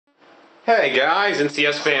Hey guys,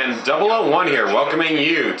 NCS Fan 001 here, welcoming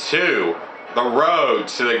you to the road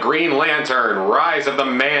to the Green Lantern Rise of the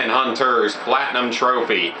Manhunters Platinum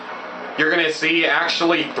Trophy. You're going to see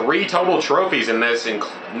actually 3 total trophies in this,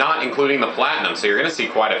 not including the Platinum, so you're going to see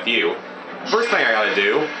quite a few. First thing I gotta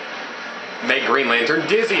do, make Green Lantern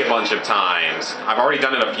dizzy a bunch of times. I've already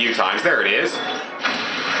done it a few times. There it is.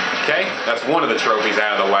 Okay, that's one of the trophies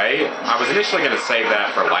out of the way. I was initially going to save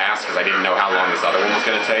that for last because I didn't know how long this other one was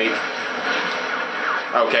going to take.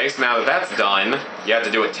 Okay, so now that that's done, you have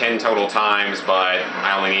to do it 10 total times, but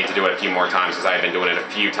I only need to do it a few more times because I've been doing it a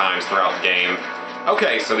few times throughout the game.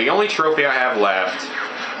 Okay, so the only trophy I have left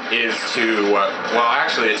is well,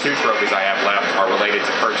 actually the 2 trophies I have left are related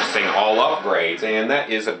to purchasing all upgrades, and that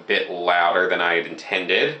is a bit louder than I had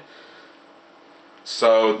intended.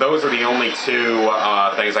 So those are the only 2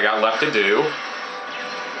 things I got left to do.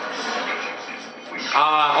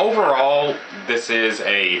 Overall, this is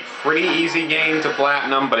a pretty easy game to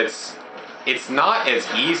Platinum, but it's not as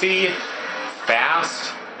easy,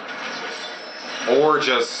 fast, or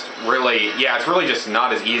just really, yeah, it's really just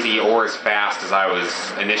not as easy or as fast as I was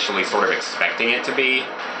initially sort of expecting it to be.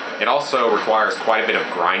 It also requires quite a bit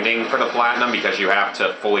of grinding for the Platinum because you have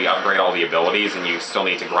to fully upgrade all the abilities and you still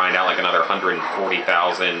need to grind out like another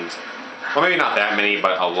 140,000, well maybe not that many,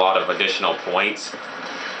 but a lot of additional points.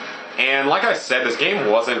 And like I said, this game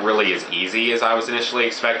wasn't really as easy as I was initially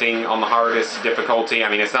expecting on the hardest difficulty. I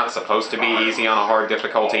mean, it's not supposed to be easy on a hard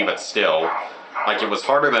difficulty, but still, like, it was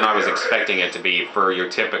harder than I was expecting it to be for your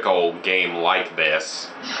typical game like this.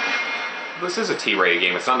 This is a T-rated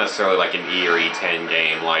game. It's not necessarily like an E or E10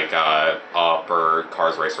 game like Up or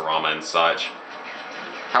Cars Racer-Rama and such.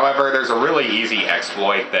 However, there's a really easy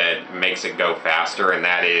exploit that makes it go faster, and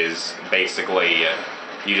that is basically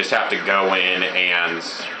you just have to go in and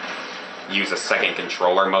use a second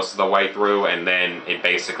controller most of the way through, and then it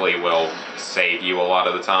basically will save you a lot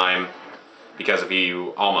of the time. Because if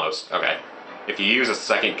you if you use a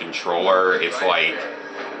second controller, it's like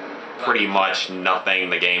pretty much nothing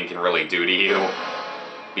the game can really do to you.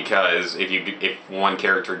 Because if one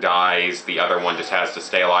character dies, the other one just has to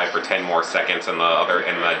stay alive for 10 more seconds, and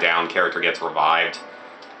the down character gets revived.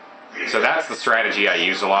 So that's the strategy I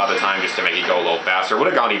used a lot of the time just to make it go a little faster. It would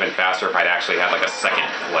have gone even faster if I'd actually had like a second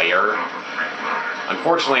player.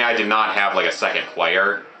 Unfortunately, I did not have like a second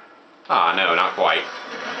player. Ah, no, not quite.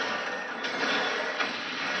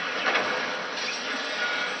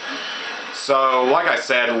 So, like I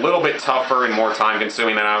said, a little bit tougher and more time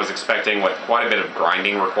consuming than I was expecting, with quite a bit of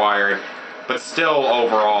grinding required. But still,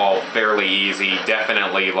 overall, fairly easy.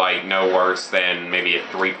 Definitely, like, no worse than maybe a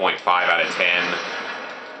 3.5 out of 10.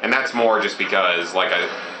 And that's more just because, like,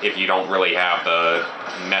 if you don't really have the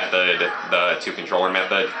method, the 2-controller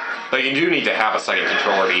method. But you do need to have a second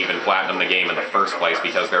controller to even platinum the game in the first place,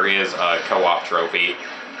 because there is a co-op trophy.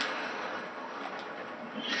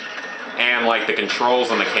 And, like, the controls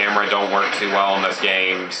on the camera don't work too well in this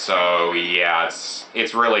game, so yeah,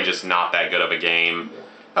 it's really just not that good of a game.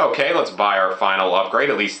 Okay, let's buy our final upgrade.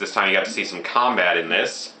 At least this time you got to see some combat in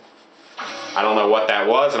this. I don't know what that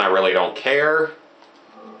was, and I really don't care.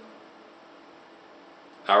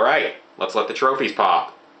 Alright, let's let the trophies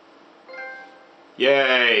pop.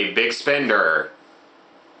 Yay, big spender.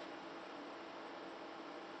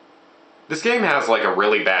 This game has like a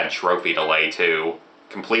really bad trophy delay too.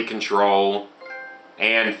 Complete control,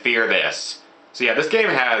 and fear this. So yeah, this game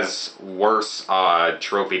has worse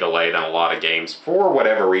trophy delay than a lot of games for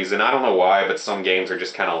whatever reason. I don't know why, but some games are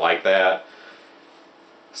just kind of like that.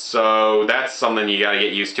 So that's something you gotta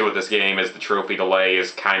get used to with this game, is the trophy delay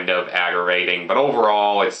is kind of aggravating, but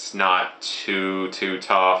overall it's not too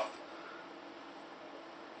tough.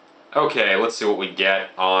 Okay, let's see what we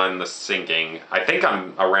get on the sinking. I think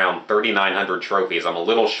I'm around 3,900 trophies. I'm a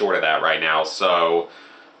little short of that right now, so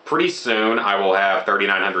pretty soon I will have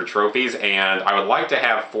 3,900 trophies, and I would like to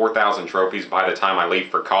have 4,000 trophies by the time I leave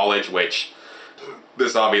for college, which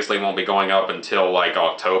this obviously won't be going up until like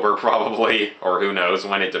October probably, or who knows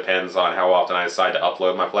when. It depends on how often I decide to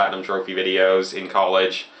upload my Platinum Trophy videos in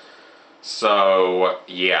college. So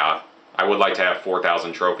yeah, I would like to have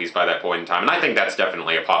 4,000 trophies by that point in time, and I think that's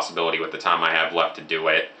definitely a possibility with the time I have left to do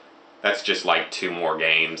it. That's just like 2 more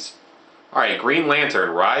games. Alright, Green Lantern,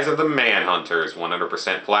 Rise of the Manhunters,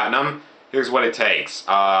 100% Platinum. Here's what it takes.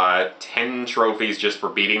 10 trophies just for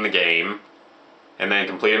beating the game, and then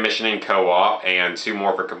complete a mission in co-op, and 2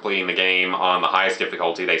 more for completing the game on the highest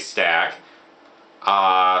difficulty. They stack.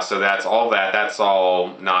 So that's all that. That's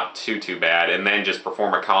all not too bad. And then just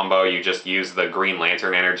perform a combo. You just use the Green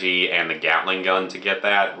Lantern energy and the Gatling gun to get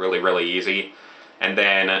that. Really easy. And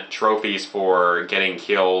then trophies for getting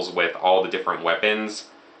kills with all the different weapons.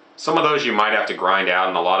 Some of those you might have to grind out,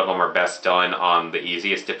 and a lot of them are best done on the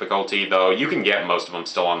easiest difficulty, though you can get most of them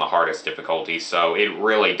still on the hardest difficulty, so it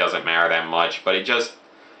really doesn't matter that much, but it does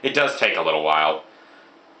take a little while.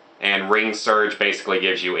 And Ring Surge basically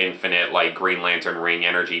gives you infinite, like, Green Lantern ring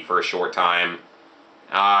energy for a short time.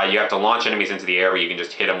 You have to launch enemies into the air, but you can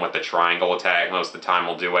just hit them with the triangle attack. Most of the time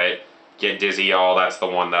will do it. Get Dizzy Y'all, that's the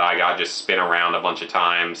one that I got, just spin around a bunch of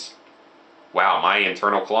times. Wow, my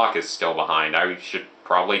internal clock is still behind. I should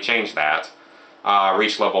probably change that.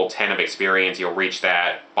 Reach level 10 of experience. You'll reach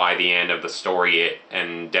that by the end of the story,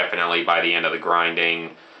 and definitely by the end of the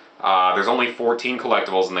grinding. There's only 14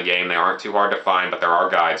 collectibles in the game. They aren't too hard to find, but there are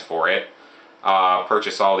guides for it.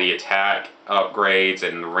 Purchase all the attack upgrades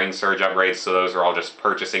and ring surge upgrades, so those are all just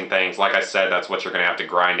purchasing things. Like I said, that's what you're going to have to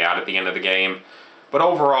grind out at the end of the game. But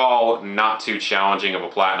overall, not too challenging of a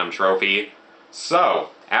platinum trophy. So,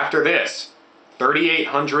 after this,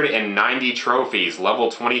 3,890 trophies, level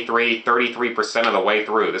 23, 33% of the way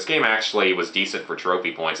through. This game actually was decent for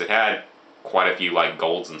trophy points. It had quite a few, like,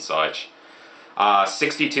 golds and such.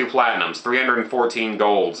 62 platinums, 314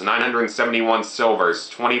 golds, 971 silvers,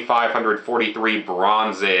 2,543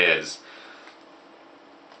 bronzes.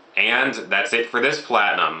 And that's it for this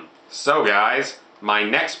platinum. So guys, my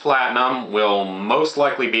next platinum will most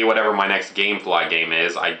likely be whatever my next Gamefly game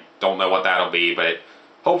is. I don't know what that'll be, but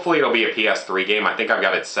hopefully it'll be a PS3 game. I think I've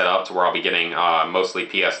got it set up to where I'll be getting mostly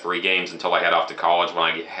PS3 games until I head off to college when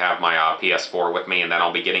I have my PS4 with me, and then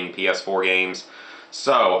I'll be getting PS4 games.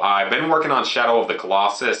 So, I've been working on Shadow of the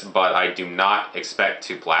Colossus, but I do not expect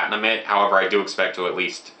to platinum it. However, I do expect to at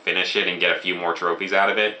least finish it and get a few more trophies out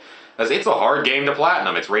of it. Because it's a hard game to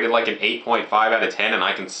platinum. It's rated like an 8.5 out of 10, and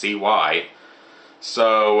I can see why.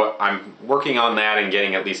 So, I'm working on that and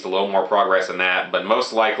getting at least a little more progress in that, but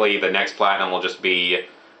most likely the next platinum will just be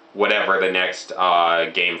whatever the next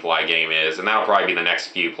Gamefly game is, and that'll probably be the next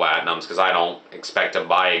few platinums, because I don't expect to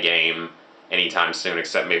buy a game anytime soon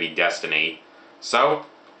except maybe Destiny. So,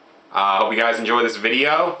 I hope you guys enjoy this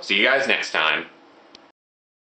video. See you guys next time.